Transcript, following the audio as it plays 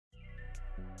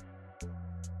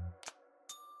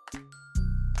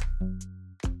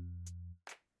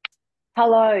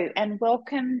Hello, and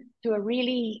welcome to a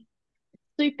really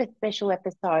super special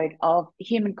episode of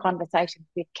Human Conversations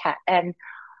with Kat. And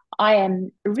I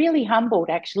am really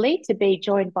humbled actually to be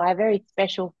joined by a very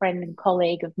special friend and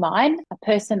colleague of mine, a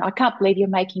person. I can't believe you're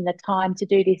making the time to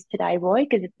do this today, Roy,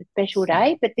 because it's a special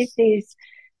day. But this is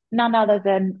none other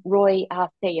than Roy RC,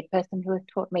 a person who has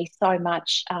taught me so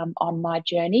much on my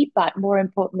journey. But more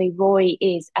importantly, Roy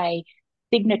is a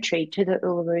signatory to the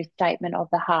Uluru Statement of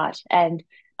the Heart and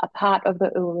a part of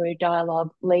the Uluru Dialogue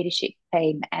Leadership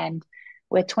Team. And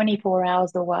we're 24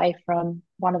 hours away from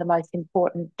one of the most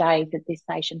important days that this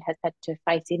nation has had to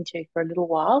face into for a little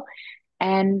while.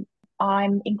 And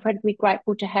I'm incredibly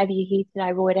grateful to have you here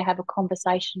today, Roy, to have a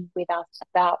conversation with us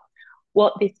about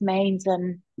what this means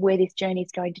and where this journey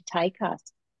is going to take us.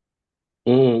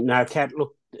 No, Kat,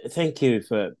 look, thank you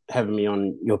for having me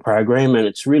on your program, and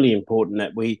it's really important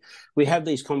that we have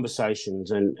these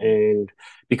conversations, and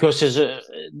because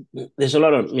there's a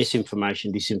lot of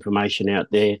misinformation, disinformation out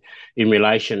there in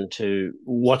relation to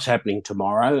what's happening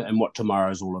tomorrow and what tomorrow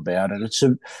is all about, and it's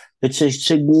a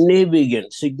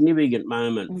significant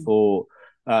moment for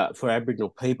Aboriginal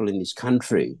people in this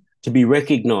country to be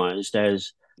recognised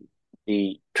as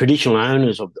the traditional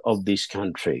owners of this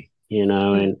country,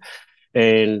 and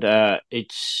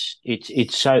it's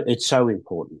so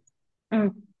important.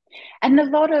 And a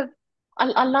lot of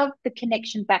I love the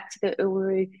connection back to the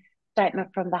Uluru Statement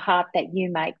from the Heart that you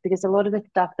make, because a lot of the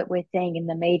stuff that we're seeing in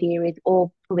the media is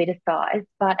all politicised,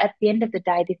 but at the end of the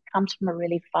day this comes from a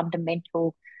really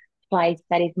fundamental place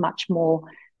that is much more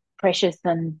precious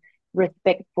and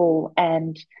respectful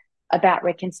and about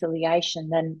reconciliation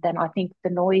than I think the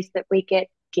noise that we get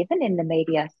given in the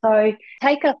media. So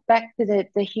take us back to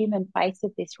the human face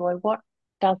of this, Roy. What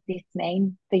does this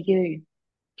mean for you?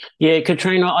 Yeah,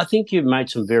 Katrina, I think you've made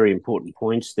some very important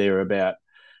points there about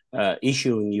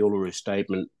issuing the Uluru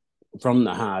Statement from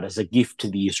the heart as a gift to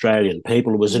the Australian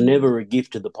people. It was never a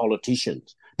gift to the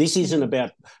politicians. This isn't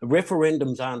about,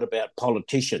 referendums aren't about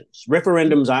politicians.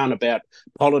 Referendums aren't about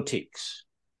politics.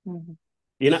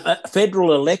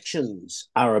 Federal elections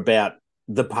are about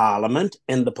the parliament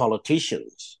and the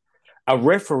politicians. A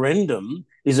referendum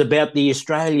is about the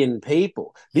Australian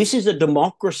people. This is a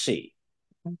democracy.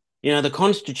 The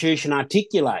Constitution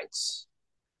articulates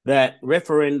that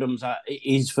referendums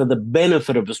is for the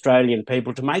benefit of Australian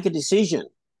people to make a decision.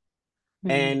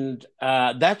 And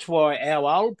that's why our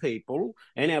old people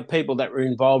and our people that were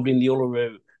involved in the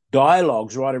Uluru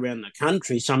dialogues right around the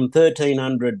country, some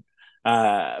 1,300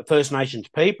 First Nations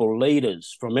people,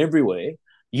 leaders from everywhere,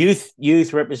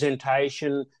 youth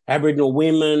representation, Aboriginal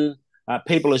women,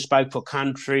 people who spoke for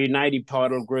country, native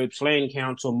title groups, land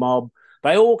council mob,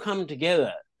 they all come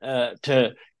together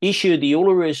to issue the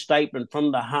Uluru Statement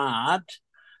from the heart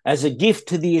as a gift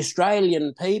to the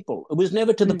Australian people. It was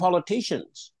never to the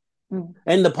politicians.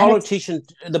 And the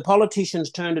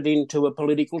politicians turned it into a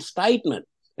political statement,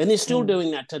 and they're still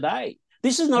doing that today.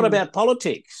 This is not about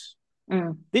politics.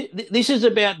 This is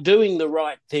about doing the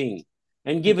right thing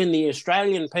and giving the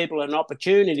Australian people an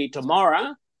opportunity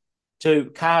tomorrow to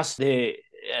cast their,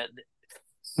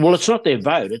 it's not their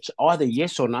vote, it's either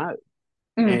yes or no.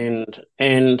 And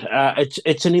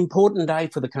it's an important day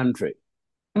for the country.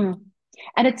 And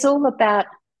it's all about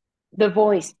the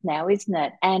voice now, isn't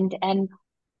it? And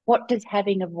what does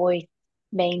having a voice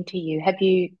mean to you? Have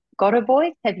you got a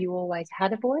voice? Have you always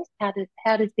had a voice? How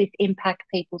does this impact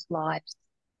people's lives?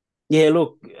 Yeah,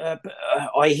 look,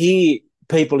 I hear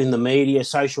people in the media,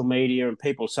 social media, and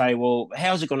people say, well,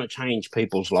 how's it going to change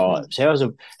people's lives?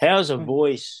 How's a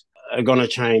voice going to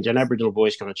change, an Aboriginal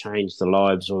voice going to change the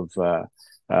lives of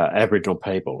Aboriginal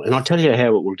people? And I'll tell you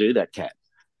how it will do that, Kat.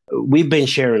 We've been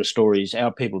sharing stories,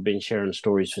 our people have been sharing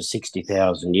stories for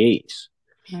 60,000 years.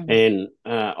 And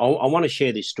I want to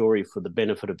share this story for the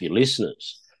benefit of your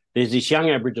listeners. There's this young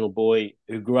Aboriginal boy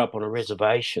who grew up on a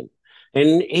reservation,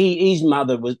 and his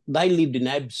mother they lived in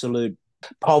absolute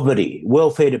poverty,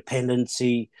 welfare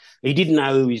dependency. He didn't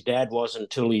know who his dad was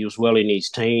until he was well in his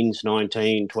teens,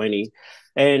 19, 20.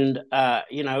 And,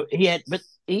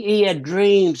 he had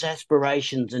dreams,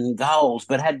 aspirations and goals,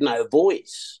 but had no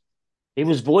voice. He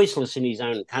was voiceless in his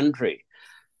own country.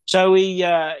 So he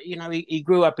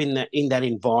grew up in that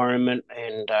environment,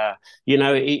 and,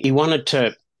 he wanted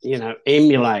to,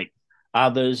 emulate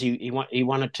others. He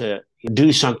wanted to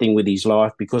do something with his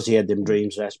life because he had them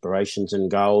dreams, aspirations and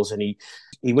goals. And he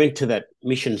went to that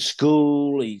mission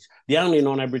school. He's the only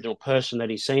non-Aboriginal person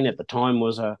that he's seen at the time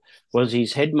was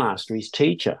his headmaster, his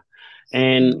teacher.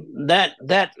 And that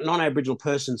non-Aboriginal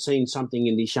person seen something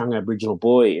in this young Aboriginal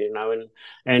boy,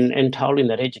 and told him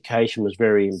that education was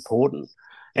very important.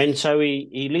 And so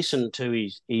he listened to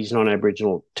his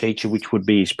non-Aboriginal teacher, which would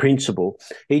be his principal.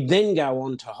 He'd then go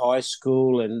on to high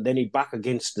school, and then he'd buck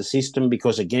against the system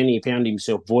because, again, he found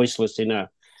himself voiceless in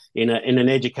an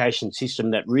education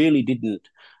system that really didn't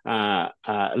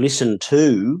listen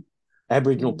to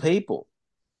Aboriginal people.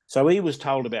 So he was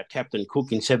told about Captain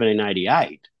Cook in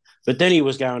 1788, but then he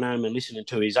was going home and listening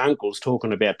to his uncles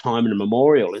talking about time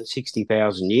immemorial in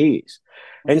 60,000 years.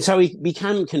 And so he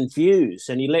became confused,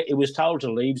 and he was told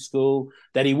to leave school,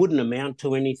 that he wouldn't amount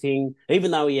to anything,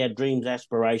 even though he had dreams,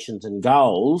 aspirations and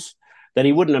goals, that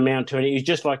he wouldn't amount to anything. He was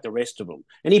just like the rest of them.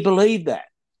 And he believed that.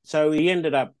 So he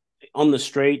ended up on the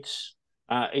streets.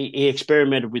 He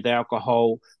experimented with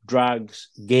alcohol, drugs,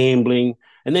 gambling.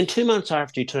 And then 2 months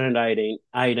after he turned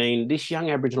 18, this young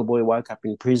Aboriginal boy woke up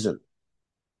in prison.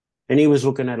 And he was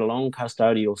looking at a long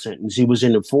custodial sentence. He was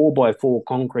in a 4x4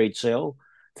 concrete cell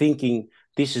thinking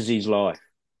this is his life.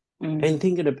 And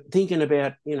thinking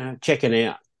about, checking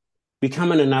out,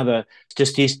 becoming another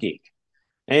statistic.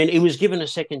 And he was given a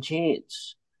second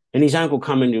chance. And his uncle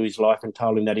come into his life and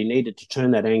told him that he needed to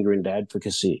turn that anger into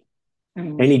advocacy.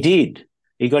 And he did.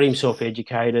 He got himself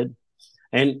educated,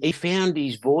 and he found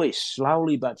his voice,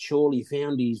 slowly but surely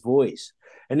found his voice.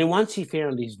 And then once he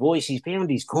found his voice, he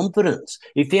found his confidence.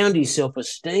 He found his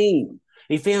self-esteem.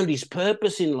 He found his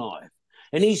purpose in life.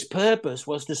 And his purpose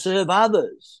was to serve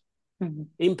others,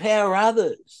 empower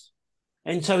others.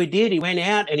 And so he did. He went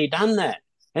out and he done that.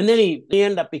 And then he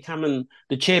ended up becoming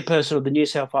the chairperson of the New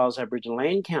South Wales Aboriginal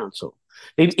Land Council.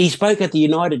 He spoke at the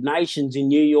United Nations in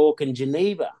New York and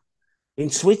Geneva, in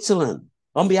Switzerland,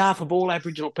 on behalf of all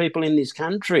Aboriginal people in this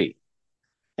country.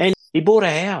 And he bought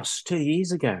a house 2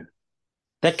 years ago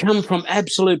that come from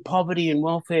absolute poverty and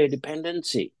welfare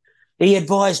dependency. He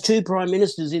advised 2 prime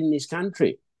ministers in this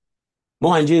country.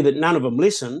 Mind you, that none of them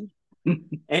listened.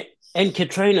 and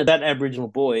Katrina, that Aboriginal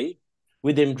boy,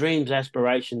 with them dreams,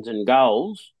 aspirations and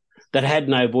goals, that had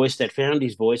no voice, that found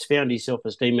his voice, found his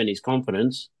self-esteem and his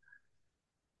confidence,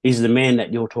 is the man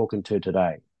that you're talking to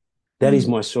today. That is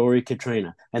my story,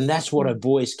 Katrina. And that's what a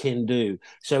voice can do.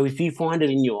 So if you find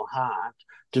it in your heart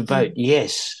to vote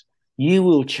yes, you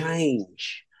will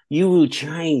change. You will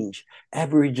change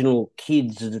Aboriginal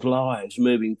kids' lives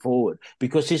moving forward,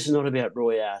 because this is not about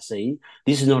Roy RC.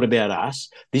 This is not about us.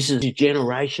 This is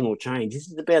generational change. This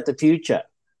is about the future.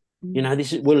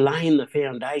 We're laying the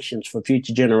foundations for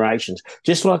future generations,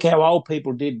 just like how old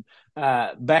people did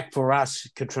back for us,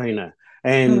 Katrina.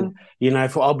 And,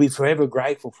 I'll be forever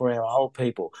grateful for our old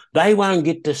people. They won't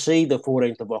get to see the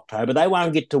 14th of October. They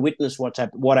won't get to witness what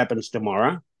happens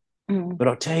tomorrow. But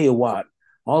I'll tell you what,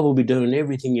 I will be doing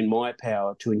everything in my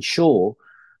power to ensure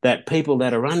that people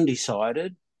that are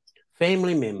undecided,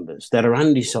 family members that are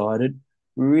undecided,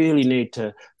 really need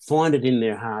to find it in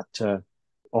their heart to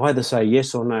either say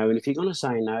yes or no. And if you're going to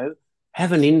say no,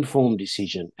 have an informed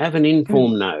decision, have an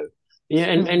informed no. Yeah,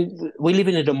 and we live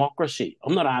in a democracy.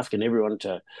 I'm not asking everyone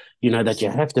to, that you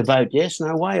have to vote yes.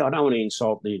 No way. I don't want to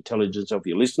insult the intelligence of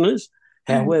your listeners.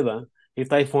 However, if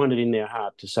they find it in their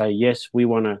heart to say yes,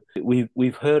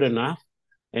 we've heard enough,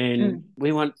 and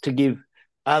we want to give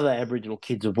other Aboriginal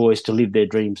kids a voice to live their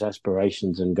dreams,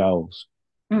 aspirations, and goals.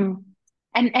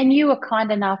 And you were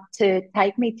kind enough to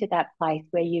take me to that place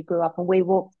where you grew up, and we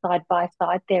walked side by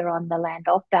side there on the land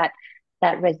of that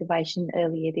reservation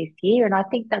earlier this year. And I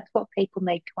think that's what people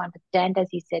need to understand. As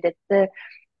you said,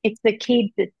 it's the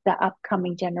kids, it's the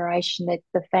upcoming generation, it's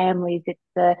the families, it's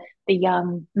the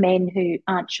young men who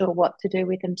aren't sure what to do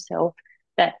with themselves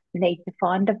that need to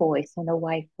find a voice and a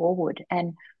way forward.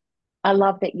 And I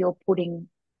love that you're putting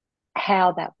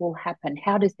how that will happen.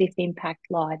 How does this impact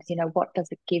lives? What does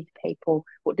it give people?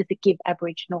 What does it give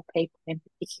Aboriginal people in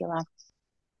particular?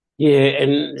 Yeah,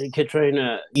 and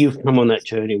Katrina, you've come on that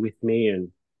journey with me, and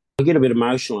I get a bit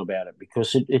emotional about it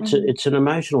because it's an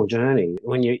emotional journey.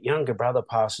 When your younger brother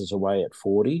passes away at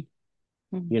 40,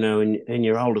 and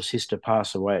your older sister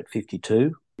passes away at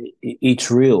 52, it's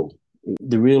real.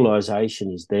 The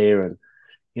realisation is there,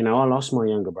 and I lost my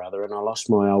younger brother and I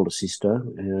lost my older sister,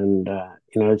 and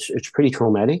it's pretty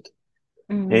traumatic.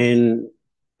 And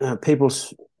people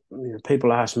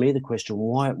ask me the question,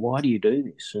 why do you do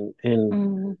this?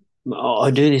 And I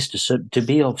do this to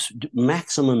be of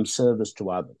maximum service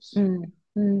to others.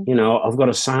 I've got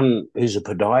a son who's a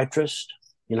podiatrist.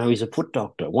 He's a foot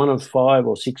doctor, one of 5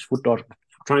 or 6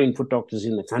 trained foot doctors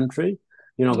in the country.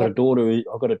 I've got a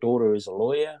daughter who's a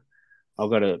lawyer.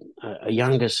 I've got a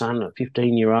younger son, a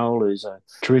 15-year-old, who's a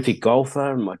terrific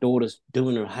golfer, and my daughter's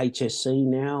doing her HSC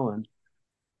now.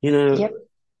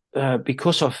 And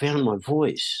because I found my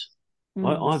voice, I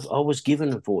was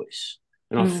given a voice,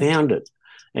 and I found it.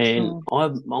 And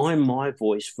Mm. I'm my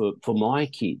voice for my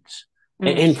kids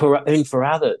Mm. and for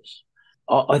others.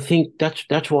 I think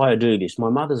that's why I do this. My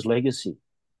mother's legacy.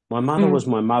 My mother was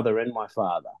Mm. my mother and my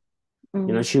father.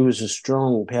 Mm. She was a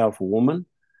strong, powerful woman,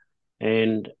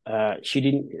 and she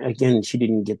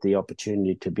didn't get the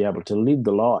opportunity to be able to live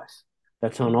the life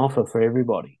that's on offer for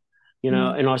everybody.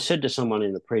 Mm. And I said to someone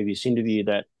in a previous interview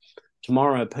that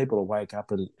tomorrow people will wake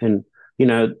up and you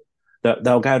know,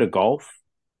 they'll go to golf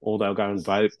or they'll go and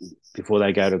vote before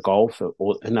they go to golf,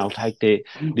 and they'll take their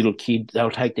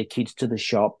they'll take their kids to the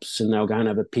shops and they'll go and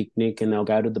have a picnic and they'll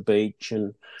go to the beach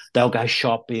and they'll go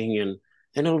shopping and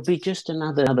it'll be just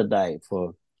another day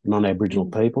for non-Aboriginal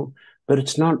Mm. people. But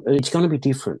it's not. It's going to be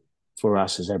different for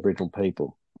us as Aboriginal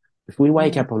people. If we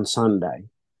wake Mm. up on Sunday,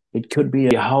 it could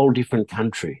be a whole different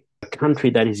country, a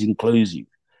country that is inclusive,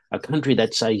 a country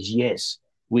that says, yes,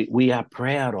 we are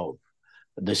proud of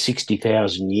the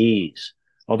 60,000 years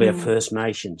of our Mm. First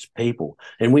Nations people.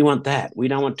 And we want that. We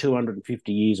don't want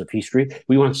 250 years of history.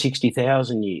 We want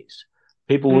 60,000 years.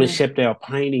 People will Mm. accept our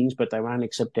paintings, but they won't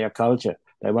accept our culture.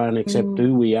 They won't accept Mm.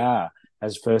 who we are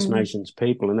as First Mm. Nations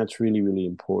people. And that's really, really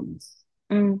important.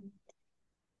 Mm.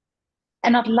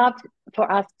 And I'd love for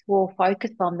us to all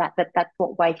focus on that's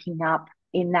what waking up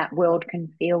in that world can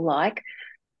feel like.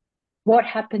 What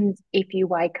happens if you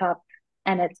wake up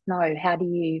and it's no?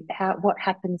 What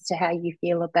happens to how you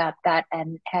feel about that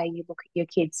and how you look at your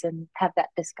kids and have that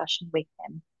discussion with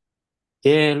them?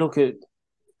 Yeah, look,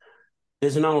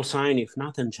 there's an old saying, if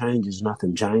nothing changes,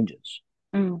 nothing changes.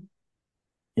 Mm.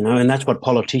 And that's what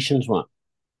politicians want.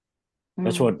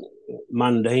 That's Mm. what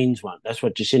Mundine's want. That's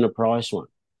what Jacinta Price want.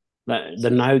 The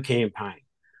no campaign.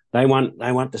 They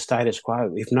want the status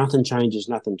quo. If nothing changes,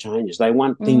 nothing changes. They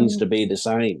want things to Mm. be the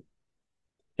same.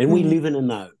 And we Mm. live in a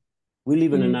no. We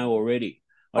live in a Mm. no already.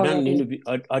 Already.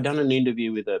 I done an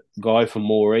interview with a guy from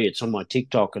Moree. It's on my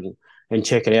TikTok and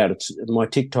check it out. It's my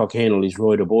TikTok handle is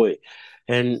Roy the Boy.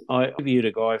 And I interviewed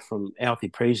a guy from Alfie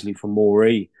Presley from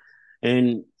Moree,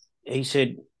 and he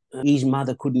said his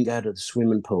mother couldn't go to the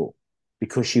swimming pool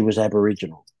because she was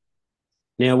Aboriginal.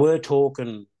 Now we're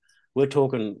talking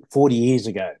 40 years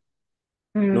ago,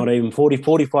 not Mm. even 40,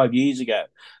 45 years ago.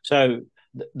 So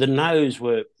the no's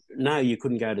were no, you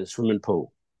couldn't go to the swimming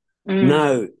pool.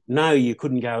 Mm. No, you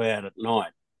couldn't go out at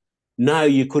night. No,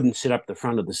 you couldn't sit up the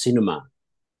front of the cinema.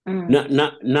 Mm.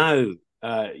 No,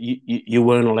 you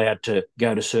weren't allowed to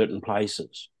go to certain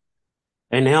places.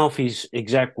 And Alfie's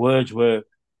exact words were,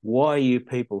 why are you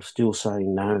people still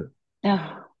saying no?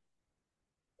 Oh,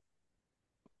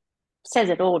 says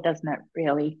it all, doesn't it,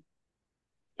 really?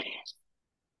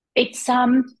 It's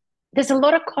there's a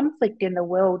lot of conflict in the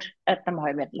world at the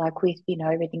moment, like with,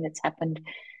 everything that's happened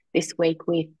this week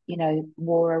with,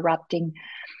 war erupting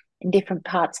in different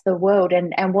parts of the world.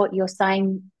 And what you're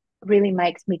saying really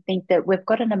makes me think that we've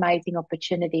got an amazing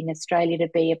opportunity in Australia to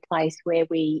be a place where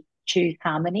we choose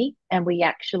harmony and we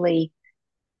actually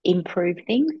improve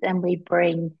things and we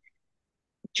bring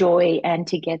joy and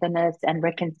togetherness and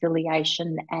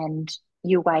reconciliation, and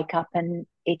you wake up and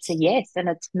it's a yes and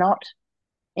it's not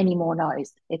any more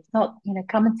no's. It's not,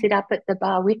 come and sit up at the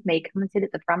bar with me, come and sit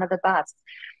at the front of the bus.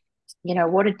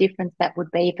 What a difference that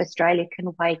would be if Australia can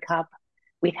wake up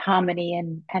with harmony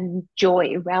and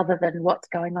joy rather than what's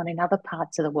going on in other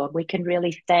parts of the world. We can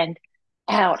really stand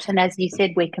out. And as you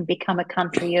said, we can become a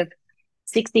country of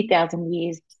 60,000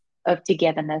 years of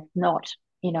togetherness, not,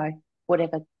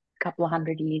 whatever, couple of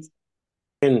hundred years.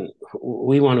 And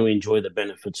we want to enjoy the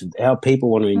benefits of our people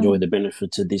want to enjoy Mm. the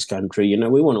benefits of this country.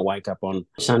 We want to wake up on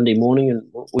Sunday morning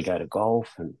and we go to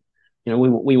golf and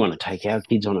we want to take our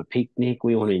kids on a picnic.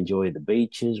 We want to enjoy the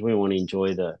beaches. We want to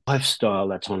enjoy the lifestyle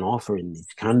that's on offer in this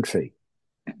country.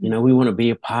 We want to be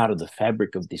a part of the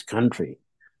fabric of this country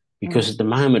because Mm. at the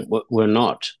moment we're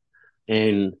not.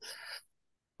 And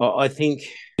I think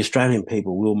the Australian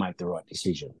people will make the right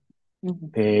decision.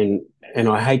 Mm. And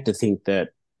I hate to think that,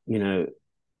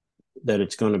 that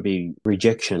it's going to be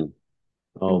rejection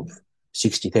of Mm.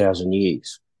 60,000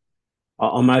 years.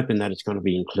 I'm hoping that it's going to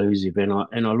be inclusive. And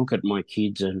I look at my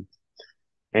kids and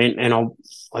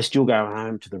I still go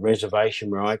home to the reservation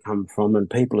where I come from, and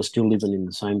people are still living in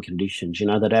the same conditions.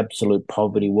 That absolute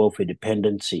poverty, welfare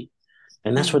dependency,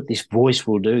 and that's Mm. what this voice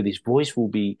will do. This voice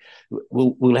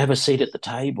will have a seat at the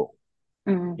table.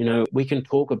 Mm. We can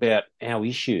talk about our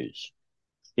issues,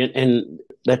 and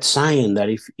that's saying that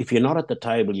if you're not at the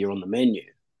table, you're on the menu,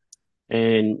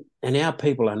 and our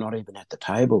people are not even at the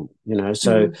table.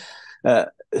 So Mm.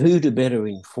 who to better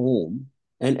inform?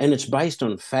 And it's based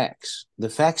on facts. The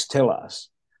facts tell us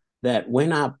that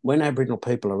when Aboriginal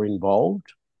people are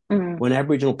involved, Mm. when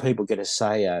Aboriginal people get a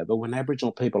say over, when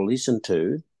Aboriginal people listen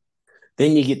to,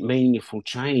 then you get meaningful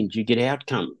change, you get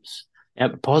outcomes,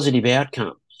 positive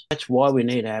outcomes. That's why we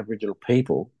need Aboriginal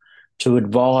people to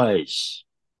advise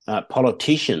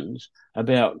politicians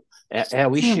about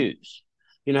our issues.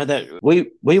 You know, that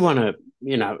we want to,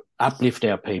 uplift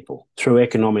our people through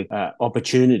economic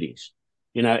opportunities,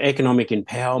 economic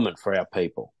empowerment for our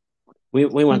people. We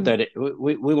want that.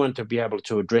 We want to be able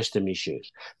to address them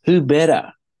issues. Who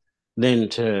better than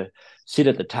to sit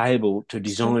at the table to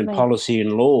design policy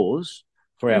and laws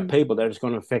for our people that is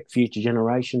going to affect future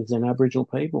generations than Aboriginal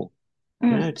people?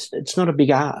 It's not a big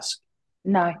ask.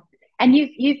 No, and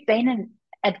you've been an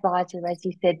advisor, as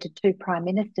you said, to two prime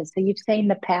ministers, so you've seen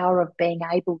the power of being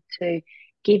able to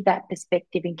give that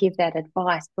perspective and give that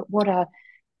advice. But what a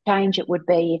change it would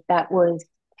be if that was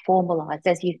formalised.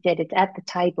 As you said, it's at the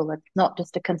table. It's not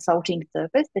just a consulting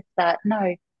service. It's that,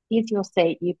 no, here's your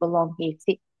seat. You belong here.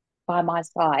 Sit by my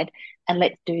side and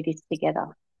let's do this together.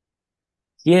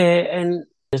 Yeah, and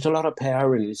there's a lot of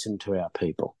power in listening to our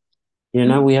people.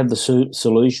 We have the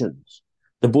solutions.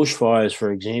 The bushfires,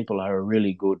 for example, are a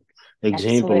really good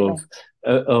example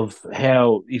of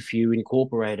how, if you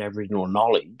incorporate Aboriginal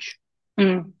knowledge,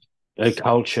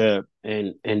 culture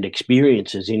and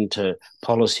experiences into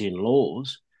policy and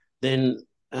laws, then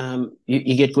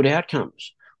you get good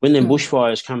outcomes. When them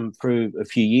bushfires come through a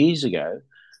few years ago,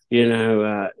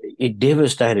 it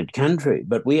devastated country,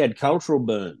 but we had cultural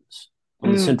burns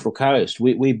on the Central Coast.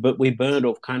 We burned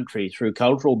off country through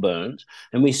cultural burns,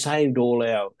 and we saved all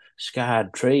our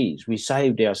scarred trees. We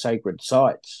saved our sacred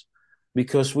sites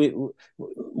because we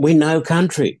know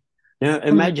country. Now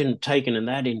imagine taking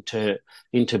that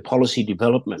into policy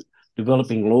development,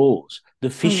 developing laws. The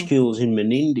fish kills in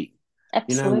Menindee,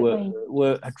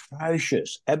 were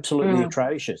atrocious, absolutely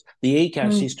atrocious. The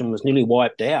ecosystem was nearly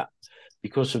wiped out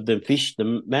because of the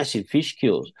massive fish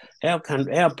kills. Our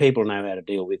people know how to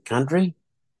deal with country.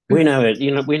 We know it.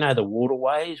 We know the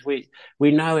waterways. We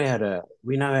know how to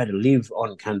live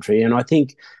on country. And I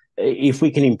think if we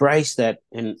can embrace that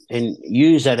and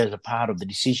use that as a part of the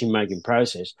decision making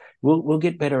process, we'll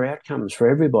get better outcomes for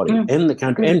everybody and the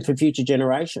country and for future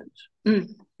generations.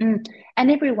 And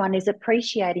everyone is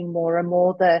appreciating more and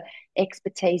more the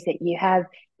expertise that you have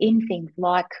in things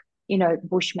like,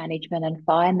 bush management and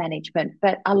fire management.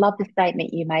 But I love the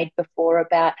statement you made before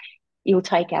about you'll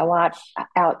take the art,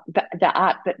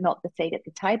 but not the seat at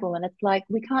the table. And it's like,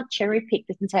 we can't cherry pick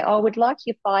this and say, oh, we'd like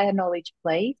your fire knowledge,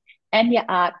 please, and your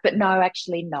art, but no to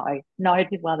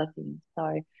other things.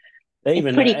 So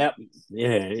even and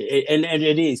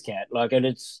it is, Kat.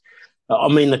 It's,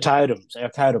 the totems, our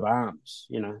coat of arms.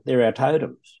 They're our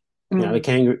totems. The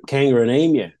kangaroo and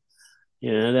emu.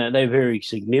 They're very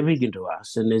significant to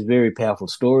us, and there's very powerful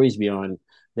stories behind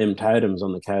them totems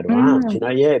on the coat of arms.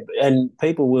 And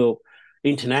people will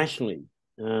internationally,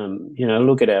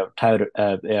 look at our coat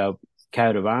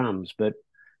of arms, but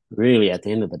really, at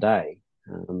the end of the day,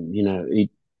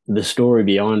 the story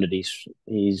behind it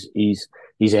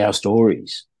is our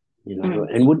stories.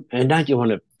 And don't you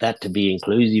want that to be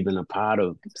inclusive and a part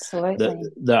of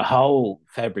the whole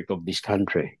fabric of this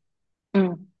country?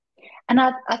 And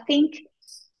I think,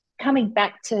 coming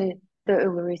back to the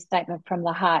Uluru Statement from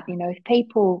the heart, if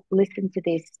people listen to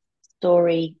this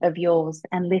story of yours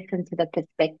and listen to the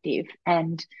perspective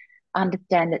and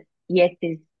understand that yes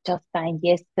is just saying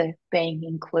yes to being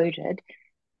included,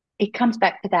 it comes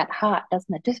back to that heart,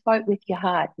 doesn't it? Just vote with your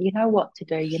heart. You know what to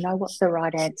do. You know what the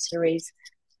right answer is.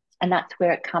 And that's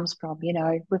where it comes from.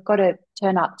 We've got to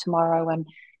turn up tomorrow and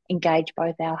engage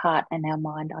both our heart and our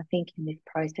mind, I think, in this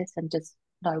process, and just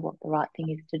know what the right thing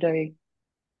is to do.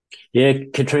 Yeah,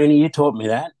 Katrina, you taught me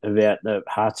that about the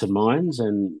hearts and minds,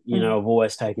 and I've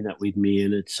always taken that with me,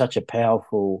 and it's such a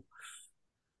powerful.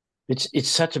 It's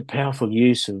such a powerful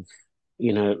use of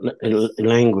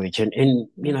language, and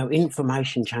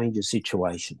information changes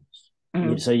situations.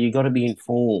 So you got to be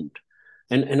informed,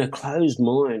 and a closed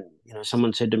mind.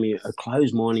 Someone said to me, a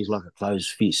closed mind is like a closed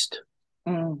fist.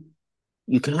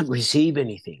 You can't receive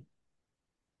anything.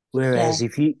 Whereas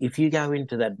if you go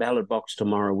into that ballot box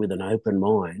tomorrow with an open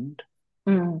mind,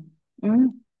 you're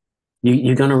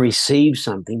going to receive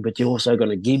something, but you're also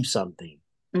going to give something.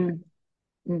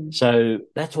 So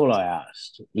that's all I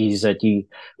asked, is that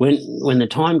when the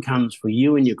time comes for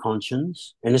you and your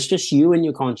conscience, and it's just you and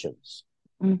your conscience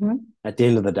at the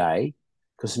end of the day,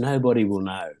 because nobody will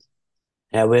know.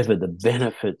 However, the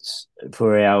benefits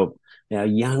for our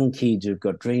young kids who've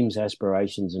got dreams,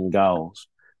 aspirations and goals,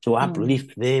 to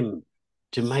uplift them,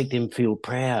 to make them feel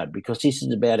proud, because this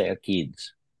is about our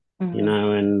kids, and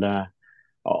I'm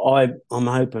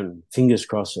hoping, fingers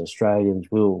crossed, Australians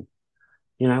will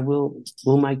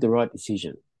make the right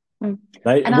decision. Mm.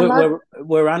 They, And I we're, love, we're,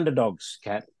 we're underdogs,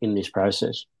 Kat, in this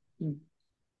process. mm.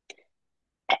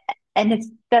 And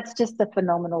that's just a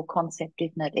phenomenal concept,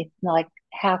 isn't it? It's like,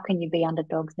 how can you be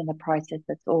underdogs in a process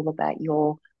that's all about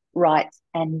your rights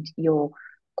and your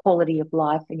quality of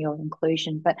life and your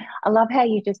inclusion? But I love how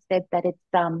you just said that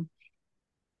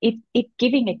it's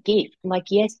giving a gift. Like,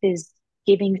 yes, there's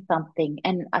giving something.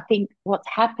 And I think what's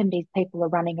happened is people are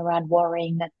running around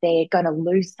worrying that they're going to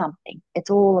lose something. It's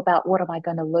all about, what am I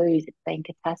going to lose? It's being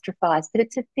catastrophized. But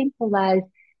it's as simple as,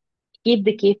 give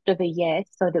the gift of a yes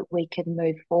so that we can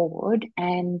move forward,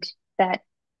 and that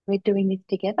we're doing this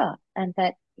together, and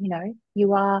that,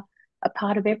 you are a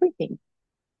part of everything.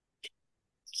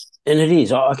 And it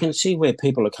is. I can see where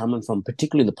people are coming from,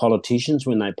 particularly the politicians,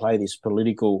 when they play this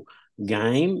political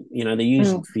game. They're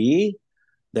using Mm, fear,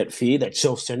 that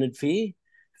self-centered fear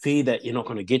that you're not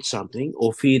going to get something,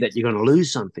 or fear that you're going to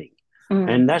lose something. mm,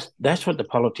 And that's what the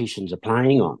politicians are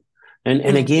playing on. And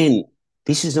mm. again,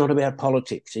 this is not about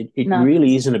politics. It No.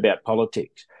 really isn't about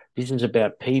politics. This is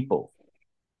about people.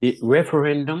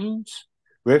 Referendums.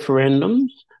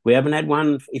 We haven't had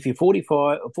one. If you're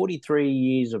 45 or 43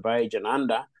 years of age and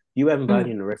under, you haven't voted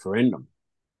Mm, in a referendum.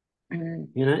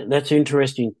 mm. That's an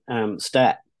interesting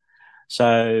stat.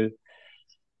 So,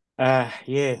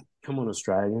 yeah, come on,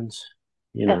 Australians.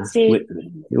 That's it.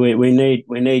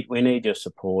 We need your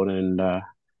support, and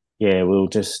yeah, we'll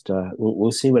just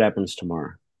we'll see what happens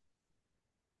tomorrow.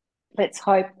 Let's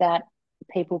hope that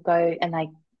people go and they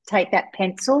take that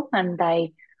pencil and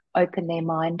they open their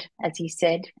mind, as you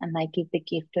said, and they give the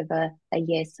gift of a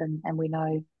yes, and we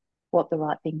know what the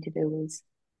right thing to do is.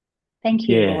 Thank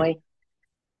you, Yeah, Roy.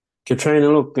 Katrina,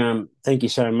 look, thank you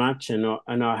so much, and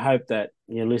I hope that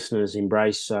your listeners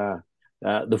embrace the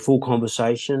full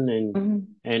conversation, Mm,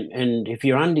 and if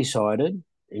you're undecided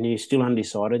and you're still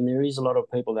undecided, and there is a lot of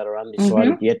people that are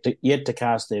undecided mm-hmm, yet to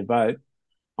cast their vote.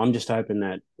 I'm just hoping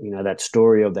that that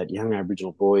story of that young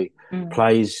Aboriginal boy mm,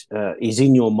 plays is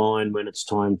in your mind when it's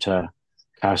time to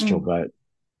cast your mm. vote.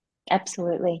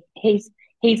 Absolutely.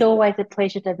 He's always a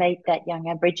pleasure to meet that young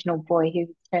Aboriginal boy who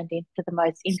turned into the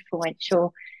most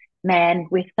influential man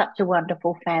with such a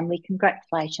wonderful family.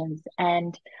 Congratulations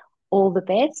and all the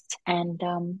best. And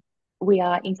we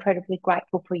are incredibly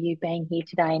grateful for you being here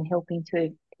today and helping to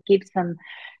give some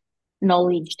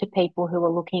knowledge to people who are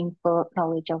looking for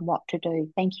knowledge on what to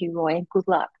do. Thank you, Roy, and good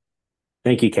luck.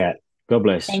 Thank you, Kat. God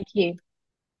bless. Thank you.